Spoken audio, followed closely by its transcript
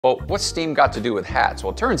Well, what's steam got to do with hats?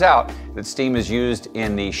 Well, it turns out that steam is used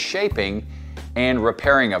in the shaping and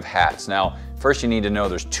repairing of hats. Now, first you need to know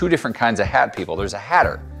there's two different kinds of hat people. There's a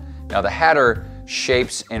hatter. Now, the hatter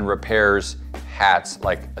shapes and repairs hats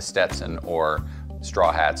like a Stetson or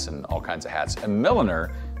straw hats and all kinds of hats. A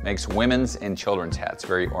milliner makes women's and children's hats,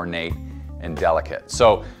 very ornate and delicate.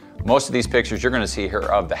 So most of these pictures you're going to see here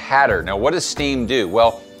of the hatter. Now, what does steam do?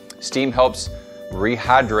 Well, steam helps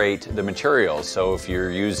rehydrate the materials. So if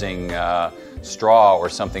you're using straw or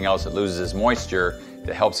something else that loses moisture,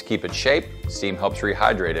 that helps keep its shape, steam helps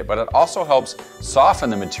rehydrate it. But it also helps soften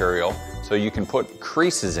the material so you can put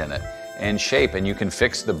creases in it and shape, and you can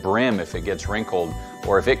fix the brim if it gets wrinkled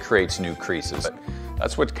or if it creates new creases. But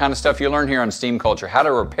that's what kind of stuff you learn here on Steam Culture, how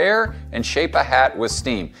to repair and shape a hat with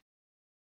steam.